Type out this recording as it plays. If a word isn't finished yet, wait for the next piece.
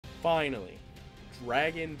Finally,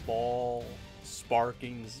 Dragon Ball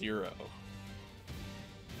Sparking Zero.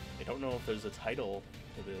 I don't know if there's a title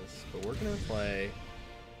to this, but we're gonna play.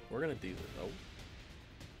 We're gonna do this. Oh.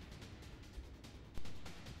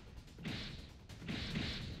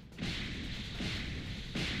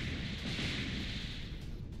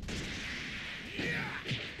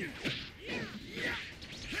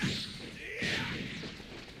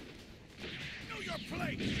 Know your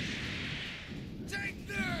place. Take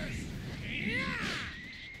this.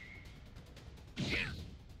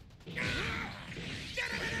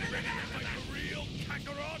 Like a real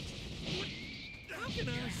Kakarot. How can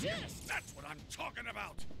I resist? That's what I'm talking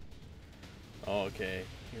about. Oh, okay.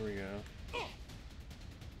 Here we go.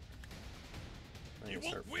 I You can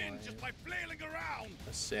start won't win flying. just by flailing around.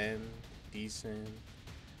 Ascend, descend.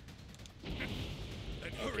 Then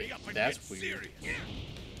hurry Okay, up and that's get weird. serious.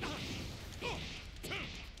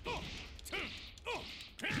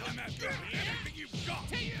 I'm after everything you've got.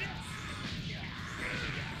 Take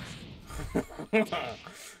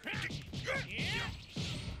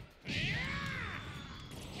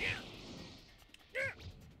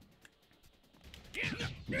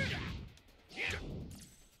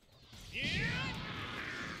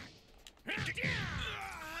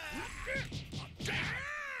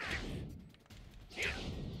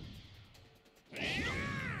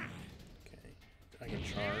Okay, I can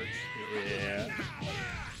charge. Yeah.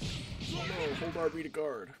 Oh no, hold RB to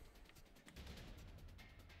guard.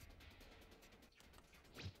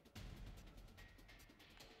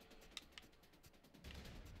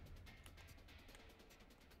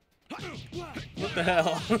 What the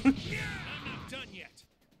hell? I'm not done yet.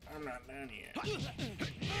 I'm not done yet.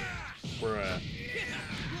 Bruh.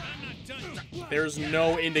 I'm not done yet. There's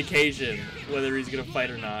no indication whether he's gonna fight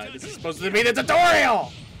or not. This is supposed to be the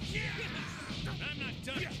tutorial! I'm not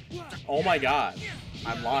done yet. Oh my god.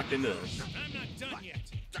 I'm locked into this. I'm not done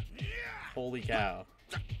yet. Holy cow.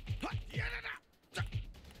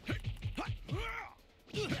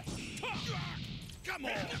 Come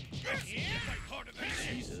on. Fight harder than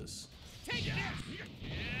this. Jesus. Take this.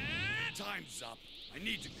 Time's up. I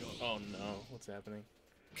need to go. Oh no. What's happening?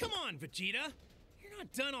 Come on, Vegeta. You're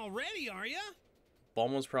not done already, are ya?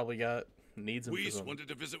 Bulma's probably needs him for Whis some... wanted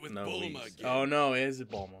to visit with No, Bulma Whis. again. Oh no, is it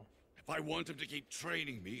Bulma? If I want him to keep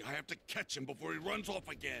training me, I have to catch him before he runs off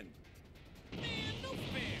again. Man, no fair.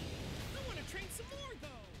 I want to train some more, though.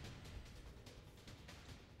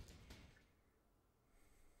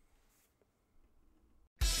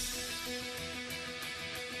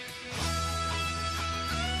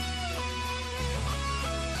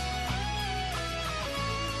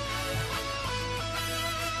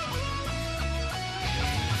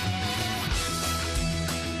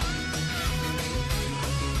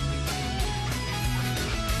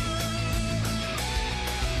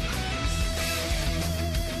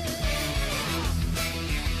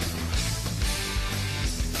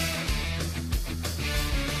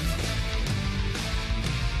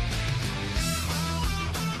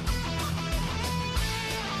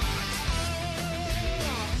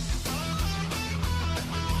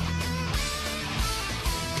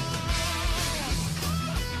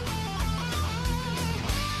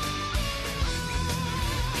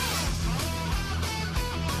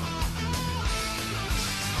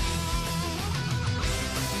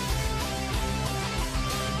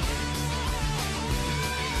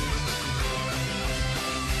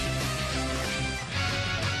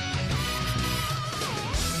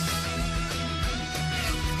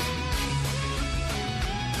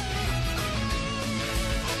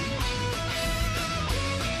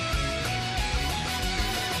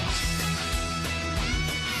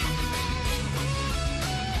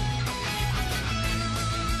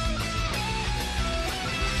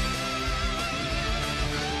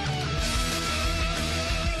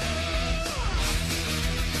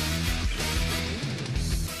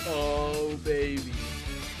 Oh baby.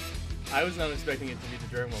 I was not expecting it to be the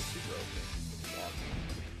Dragon Ball Super opening. It's awesome.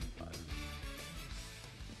 But...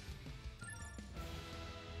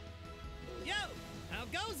 Yo, how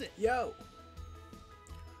goes it? Yo!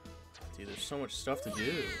 Dude, there's so much stuff to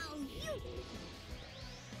do.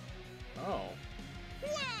 Oh.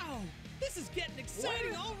 Wow, this is getting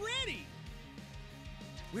exciting already.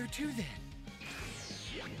 Where to then?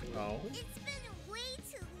 Oh. It's been way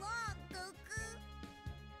too long, Goku.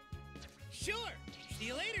 Sure. See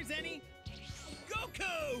you later, Zenny.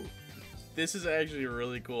 Goku! This is actually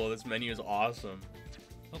really cool. This menu is awesome.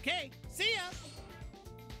 Okay, see ya.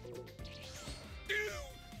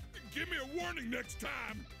 Give me a warning next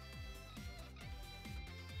time.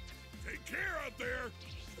 Take care out there.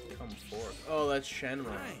 Come forth. Oh, that's Shenlong.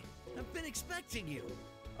 Right. I've been expecting you.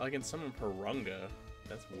 I can summon Purunga.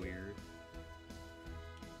 That's weird.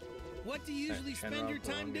 What do you usually spend your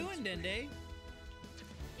time doing, Dende?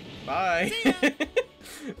 Bye.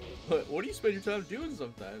 What do you spend your time doing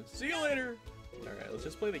sometimes? See you later. All right, let's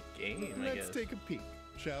just play the game. I guess. Let's take a peek,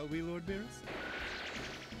 shall we, Lord Beerus?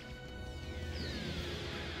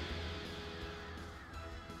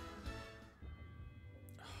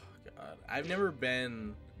 Oh, God, I've never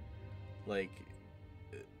been like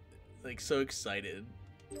so excited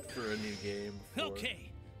for a new game before.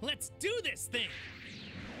 Okay, let's do this thing.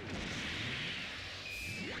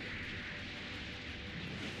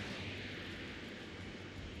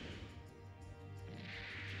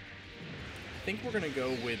 I think we're gonna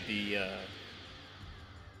go with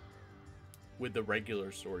the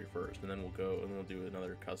regular story first, and then we'll do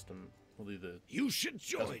another custom. We'll do the. You should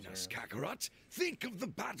join us, Kakarot. Think of the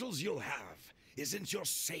battles you'll have. Isn't your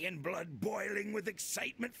Saiyan blood boiling with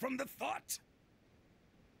excitement from the thought?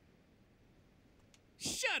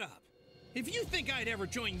 Shut up! If you think I'd ever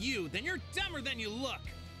join you, then you're dumber than you look.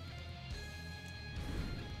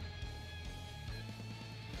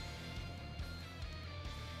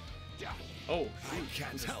 Oh, I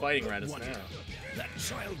can't he's help fighting but Raditz wonder, now. that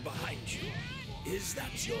child behind you, is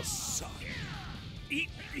that your son?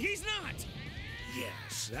 He's not!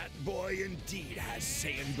 Yes, that boy indeed has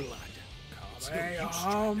Saiyan blood. So Hey, he's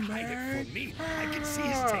trying to hide it from me. I can see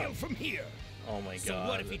his tail from here. Oh my God. So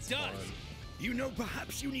what if he that's does? fun. You know,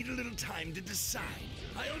 perhaps you need a little time to decide.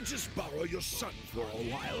 I'll just borrow your son for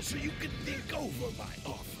a while so you can think over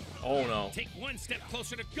my offer. Oh no. Take one step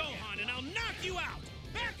closer to Gohan and I'll knock you out!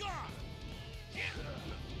 Back off!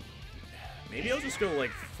 Maybe I'll just go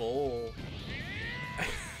like full.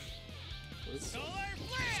 Solar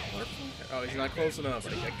flare! Oh, he's not close enough.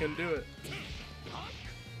 I couldn't do it.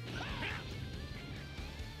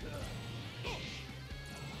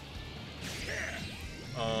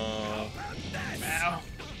 Ow.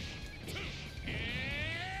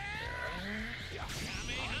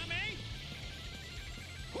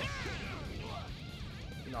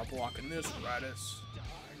 Not blocking this, Raditz.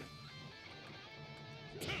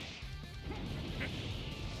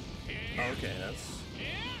 Okay, that's.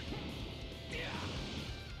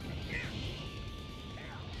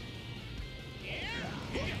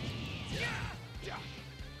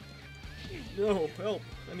 No, help!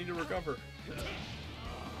 I need to recover.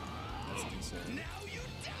 That's decent. Now you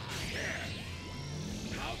die!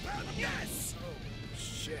 How about this? Oh,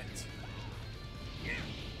 shit.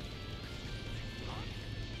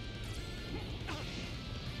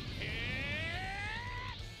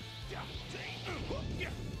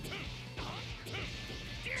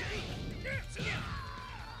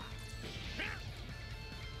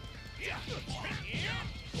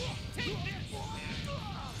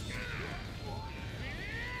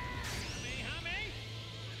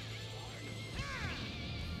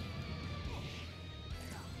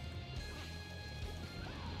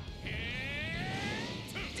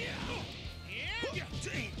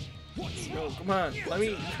 No, come on.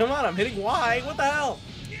 Come on, I'm hitting Y. What the hell?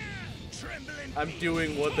 I'm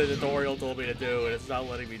doing what the tutorial told me to do, and it's not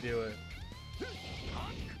letting me do it.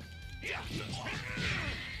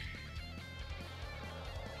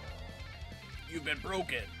 You've been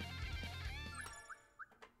broken.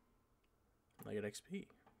 I get XP.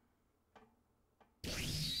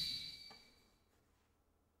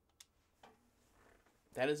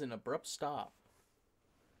 That is an abrupt stop.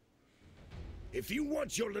 If you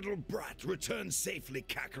want your little brat returned safely,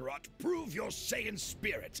 Kakarot, prove your Saiyan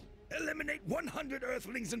spirit. Eliminate 100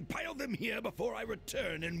 Earthlings and pile them here before I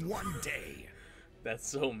return in one day. That's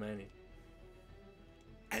so many.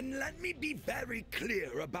 And let me be very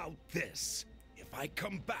clear about this. If I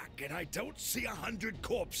come back and I don't see 100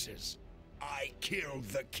 corpses, I killed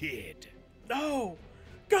the kid. No!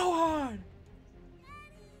 Go on!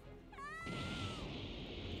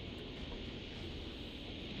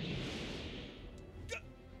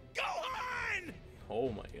 Go on! Oh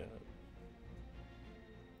my god.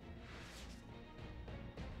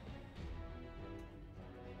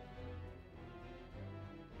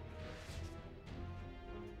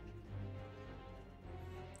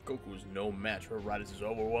 Goku's no match for Raditz's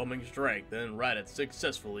overwhelming strength, then Raditz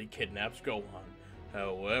successfully kidnaps Gohan.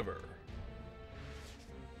 However,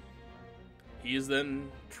 he is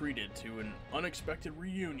then treated to an unexpected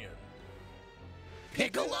reunion.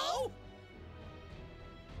 Piccolo?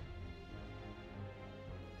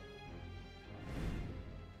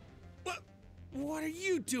 What are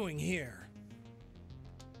you doing here?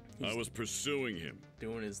 I was pursuing him.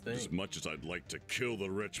 Doing his thing. As much as I'd like to kill the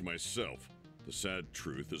wretch myself, the sad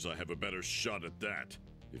truth is I have a better shot at that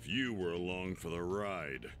if you were along for the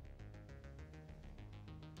ride.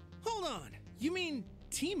 Hold on. You mean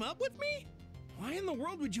team up with me? Why in the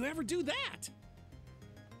world would you ever do that?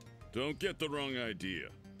 Don't get the wrong idea.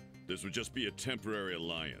 This would just be a temporary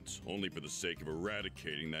alliance, only for the sake of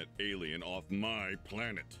eradicating that alien off my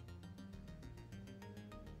planet.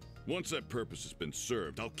 Once that purpose has been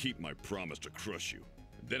served, I'll keep my promise to crush you.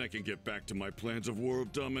 Then I can get back to my plans of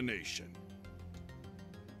world domination.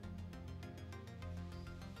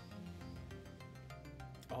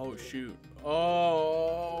 Oh shoot.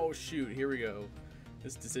 Oh shoot. Here we go.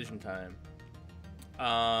 It's decision time.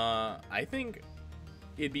 I think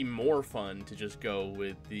it'd be more fun to just go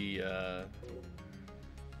with the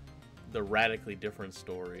radically different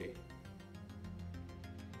story.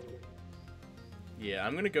 Yeah,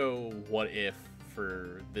 I'm gonna go what if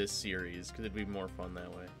for this series because it'd be more fun that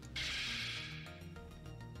way.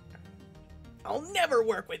 I'll never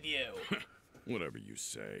work with you. Whatever you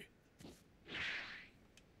say.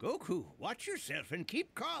 Goku, watch yourself and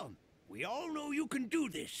keep calm. We all know you can do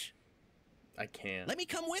this. I can't. Let me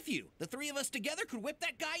come with you. The three of us together could whip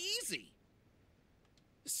that guy easy.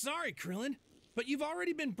 Sorry, Krillin, but you've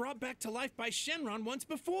already been brought back to life by Shenron once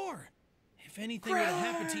before. If anything were to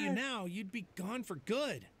happen to you now, you'd be gone for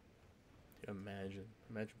good. Imagine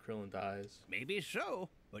Krillin dies. Maybe so,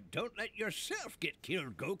 but don't let yourself get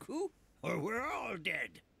killed, Goku, or we're all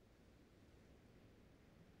dead.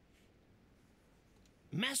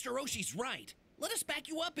 Master Roshi's right. Let us back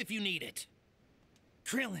you up if you need it.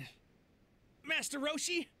 Krillin, Master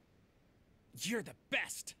Roshi, you're the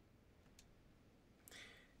best.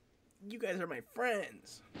 You guys are my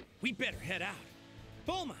friends. We better head out.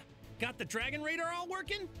 Bulma, got the Dragon Radar all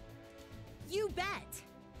working? You bet.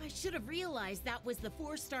 I should have realized that was the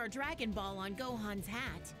 4-star Dragon Ball on Gohan's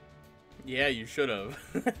hat. Yeah, you should have.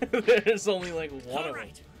 There's only like one All of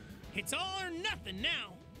right, them. it's all or nothing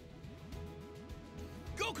now.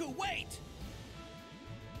 Goku, wait!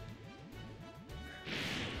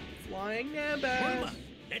 Flying Nimbus. Bulma,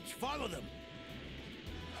 let's follow them.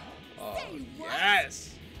 Oh, Say what?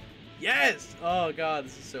 yes! Yes! Oh god,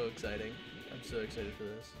 this is so exciting. I'm so excited for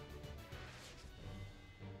this.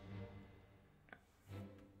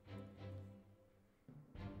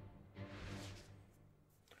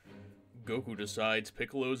 Goku decides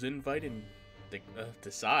Piccolo's invite and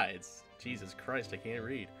decides. Jesus Christ, I can't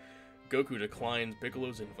read. Goku declines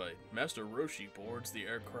Piccolo's invite. Master Roshi boards the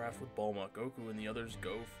aircraft with Bulma. Goku and the others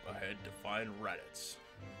go ahead to find Raditz.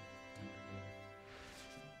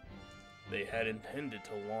 They had intended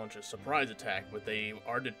to launch a surprise attack, but they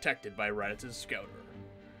are detected by Raditz's scouter.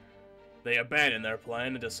 They abandon their plan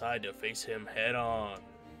and decide to face him head on.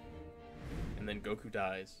 And then Goku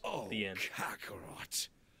dies. Oh, The end. Kakarot.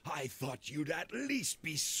 I thought you'd at least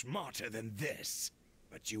be smarter than this.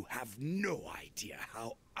 But you have no idea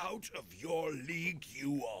how out of your league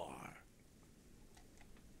you are.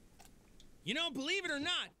 You know, believe it or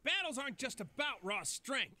not, battles aren't just about raw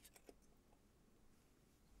strength.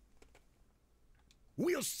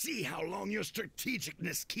 We'll see how long your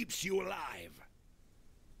strategicness keeps you alive.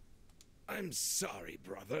 I'm sorry,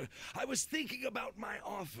 brother. I was thinking about my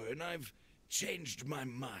offer and I've changed my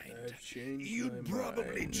mind. You'd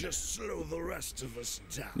probably just slow the rest of us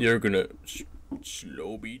down. You're gonna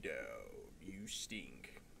slow me down. You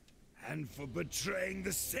stink. And for betraying the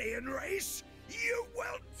Saiyan race, you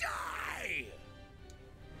will die!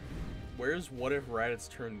 Where's What If Raditz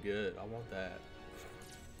turned good? I want that.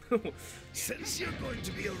 Since you're going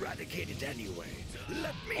to be eradicated anyway,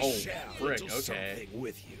 let me Oh, share a frick, little okay. something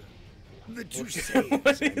with you. The two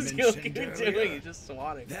what Saiyans I is mentioned Goku earlier, doing? He's just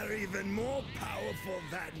swatting. they're even more powerful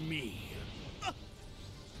than me.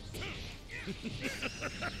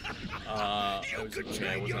 You could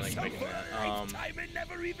train yourself for a lifetime and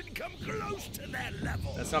never even come close to that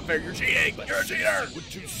level. That's not fair. You're cheating. You're a cheater. You're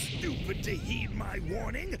too stupid to heed my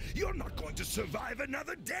warning. You're not going to survive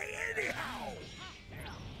another day anyhow.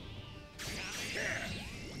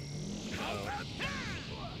 How about that?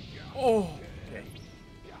 Oh. Okay.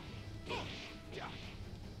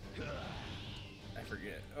 I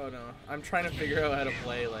forget. Oh no. I'm trying to figure out how to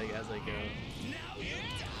play like as I go.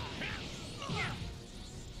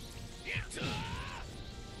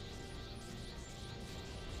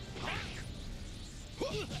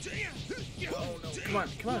 Oh no. Come on,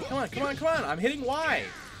 come on, come on, come on, come on. I'm hitting Y.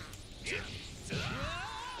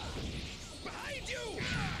 Behind you!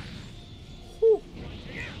 Whew.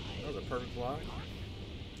 That was a perfect block.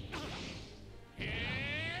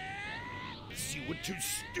 You were too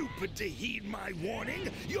stupid to heed my warning.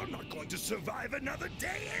 You're not going to survive another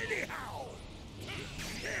day anyhow.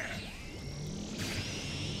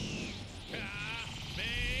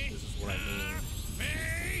 This is what I mean.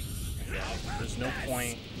 Yeah, there's no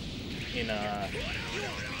point in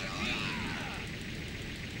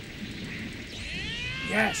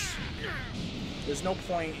Yes! There's no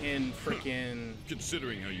point in freaking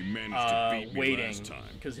Considering how you managed to beat me waiting, last time,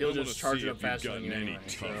 because he'll I wanna just charge see it up if you've faster than you gotten any anyway,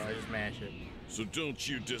 so tougher. I just mash it. So don't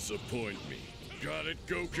you disappoint me. Got it,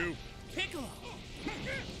 Goku? Piccolo!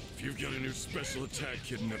 If you've got a new special attack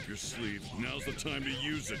hidden up your sleeve, now's the time to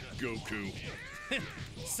use it, Goku.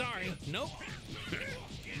 Sorry, nope.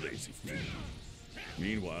 Lazy fool.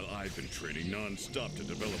 Meanwhile, I've been training non-stop to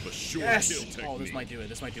develop a sure Yes! kill technique. Oh, this might do it.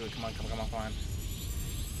 This might do it. Come on, come on, come on.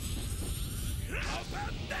 How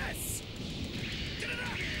about this?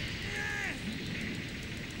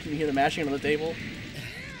 Can you hear the mashing on the table?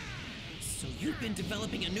 So you've been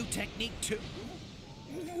developing a new technique too?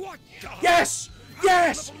 What the? Yes!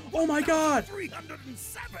 Yes! Oh my god!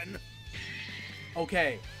 307?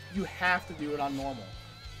 Okay, you have to do it on normal.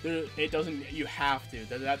 It doesn't. You have to.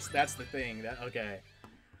 That's the thing. Okay.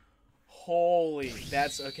 Holy.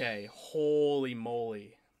 That's okay. Holy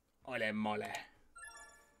moly. Ole mole.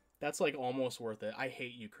 That's like almost worth it. I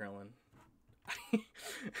hate you, Krillin.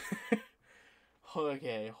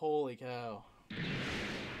 Okay. Holy cow. Leave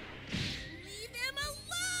him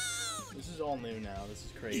alone! This is all new now. This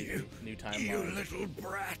is crazy. New You timeline. little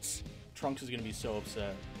brat. Trunks is gonna be so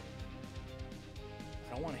upset.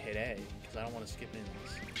 I don't want to hit A because I don't want to skip in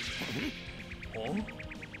this. Oh.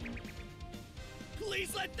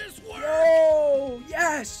 Please let this work. Oh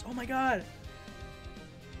yes! Oh my god!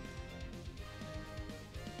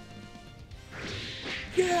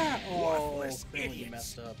 Yeah! Oh, Worthless Krillin, you idiots.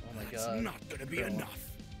 messed up. Oh my That's god. not gonna be Krillin. enough.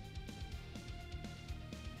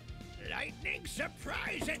 Lightning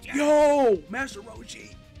surprise at you! Yo! Master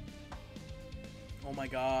Roshi! Oh my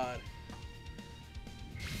god.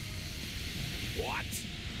 What?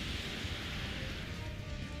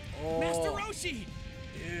 Oh, Master Roshi!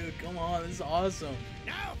 dude, come on. This is awesome.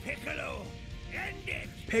 Now, Piccolo! End it!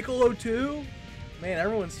 Piccolo 2? Man,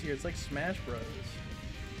 everyone's here. It's like Smash Bros.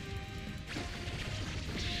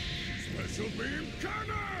 Special beam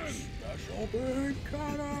cannon! Special big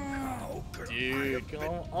cannon! How could I Dude, have been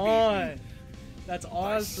come beaten on! That's by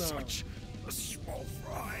awesome! Such a small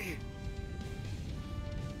fry.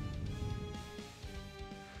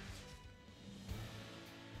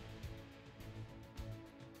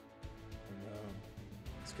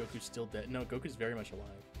 Is Goku still dead? No, Goku's very much alive.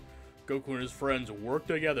 Goku and his friends work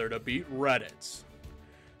together to beat Reddit.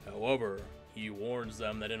 However, he warns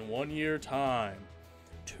them that in 1 year time,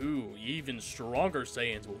 2 even stronger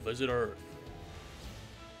Saiyans will visit Earth.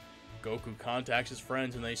 Goku contacts his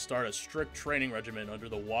friends and they start a strict training regimen under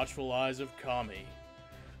the watchful eyes of Kami.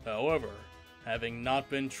 However, having not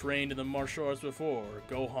been trained in the martial arts before,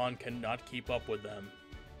 Gohan cannot keep up with them.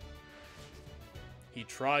 He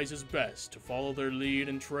tries his best to follow their lead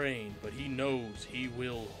and train, but he knows he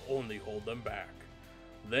will only hold them back.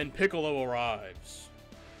 Then Piccolo arrives.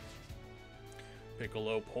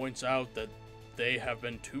 Piccolo points out that they have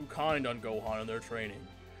been too kind on Gohan in their training.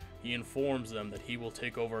 He informs them that he will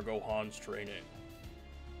take over Gohan's training.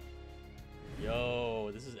 Yo,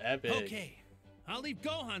 this is epic. Okay, I'll leave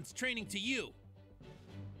Gohan's training to you.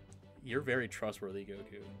 You're very trustworthy,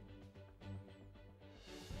 Goku.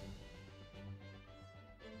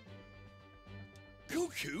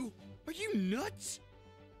 Goku, are you nuts?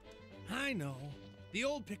 I know. The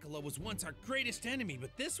old Piccolo was once our greatest enemy,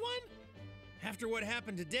 but this one? After what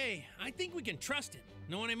happened today, I think we can trust him.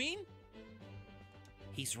 Know what I mean?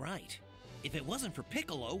 He's right. If it wasn't for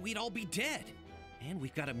Piccolo, we'd all be dead. And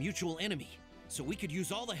we've got a mutual enemy, so we could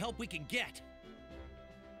use all the help we can get.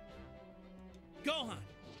 Gohan,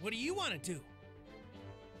 what do you want to do?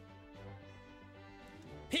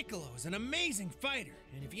 Piccolo is an amazing fighter,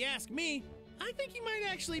 and if you ask me, I think he might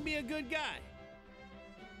actually be a good guy.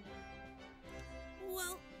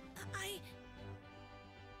 Well, I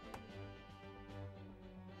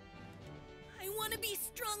want to be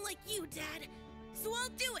strong like you, Dad. So I'll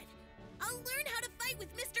do it. I'll learn how to fight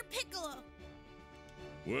with Mr. Piccolo.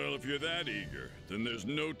 Well, if you're that eager, then there's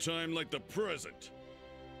no time like the present.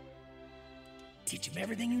 Teach him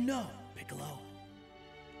everything you know, Piccolo.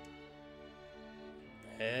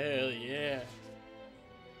 Hell yeah.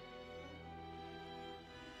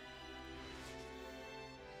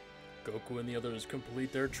 Goku and the others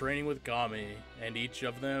complete their training with Kami, and each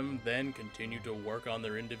of them then continue to work on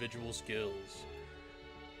their individual skills.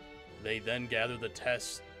 They then gather the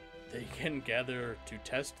tests. They can gather to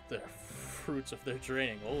test the fruits of their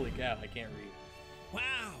training. Holy cow, I can't read.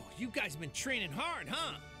 Wow, you guys been training hard,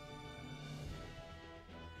 huh?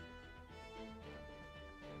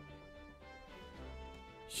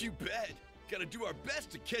 You bet. Gotta do our best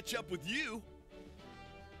to catch up with you.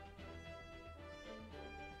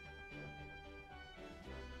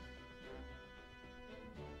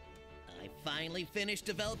 I Finally finished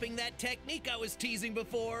developing that technique I was teasing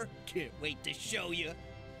before. Can't wait to show you.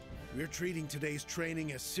 We're treating today's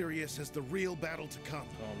training as serious as the real battle to come.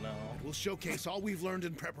 Oh no. We'll showcase all we've learned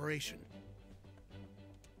in preparation.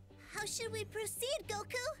 How should we proceed,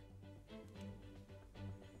 Goku?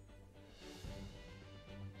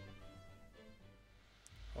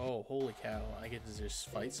 Oh, holy cow. I get to just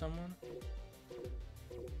fight someone?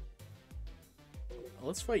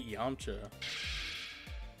 Let's fight Yamcha. Let's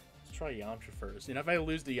try Yamcha first. You know, if I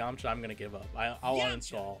lose to Yamcha, I'm gonna give up. I'll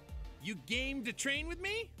uninstall. You game to train with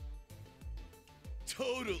me?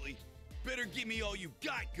 Totally. Better give me all you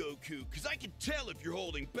got, Goku, because I can tell if you're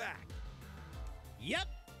holding back. Yep,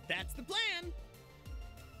 that's the plan.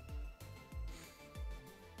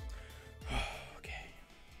 Okay.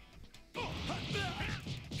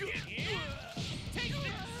 Take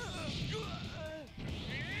this.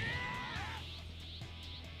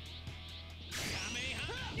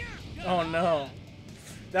 Oh no.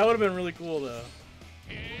 That would have been really cool though.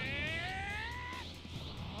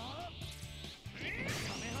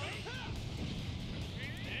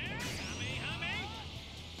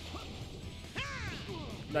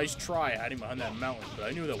 Nice try hiding behind that mountain, but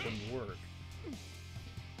I knew that wouldn't work.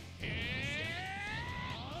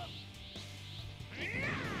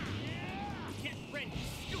 Get ready.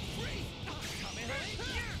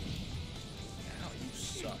 Ow, you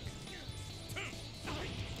suck.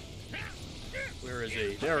 Where is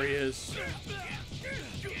he? There he is.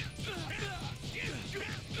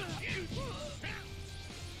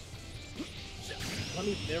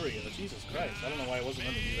 There we go. Jesus Christ. I don't know why I wasn't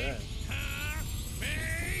going to do that.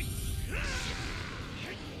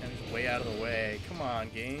 And he's way out of the way. Come on,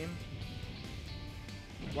 game.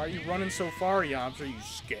 Why are you running so far, Yamcha? Are you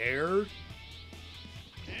scared?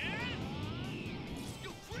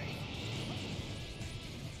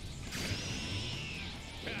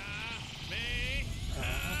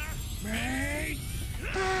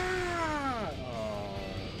 Oh,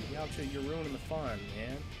 Yamcha, you're ruining the fun,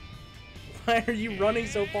 man. Why are you running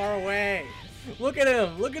so far away? Look at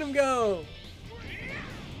him! Look at him go!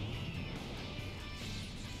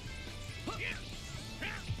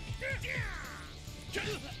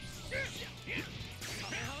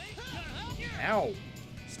 Ow!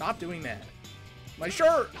 Stop doing that. My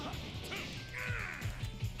shirt!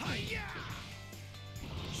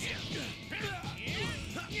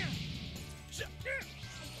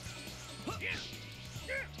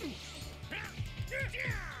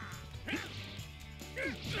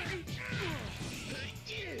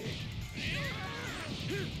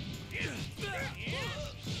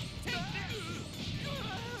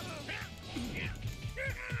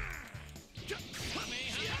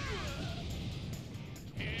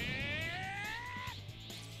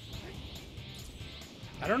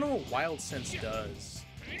 I don't know what Wild Sense does.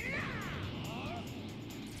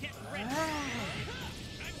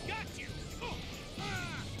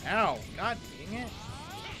 Ow! God dang it!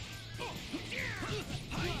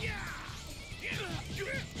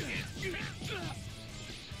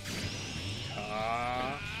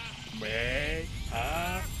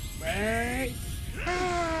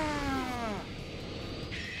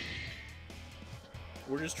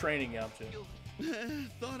 We're just training, Yamcha.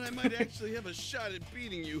 Thought I might actually have a shot at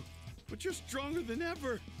beating you, but you're stronger than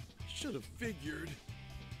ever. Should have figured.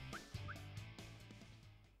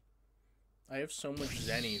 I have so much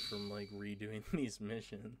Zenny from, like, redoing these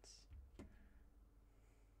missions.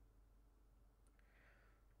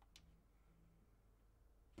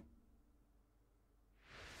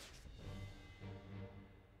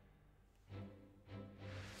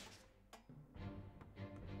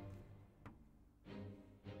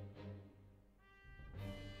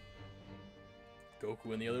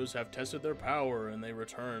 Goku and the others have tested their power and they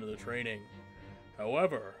return to the training.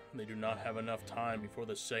 However, they do not have enough time before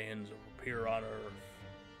the Saiyans appear on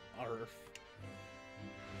Earth.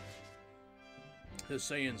 The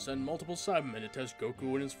Saiyans send multiple Cybermen to test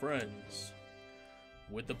Goku and his friends.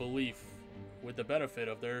 With the benefit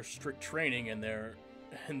of their strict training and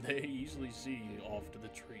they easily see off to the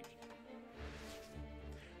treat.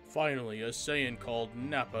 Finally, a Saiyan called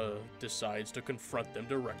Nappa decides to confront them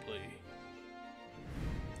directly.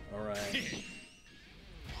 Alright.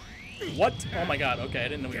 What? Oh my god, okay, I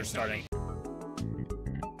didn't know we were starting.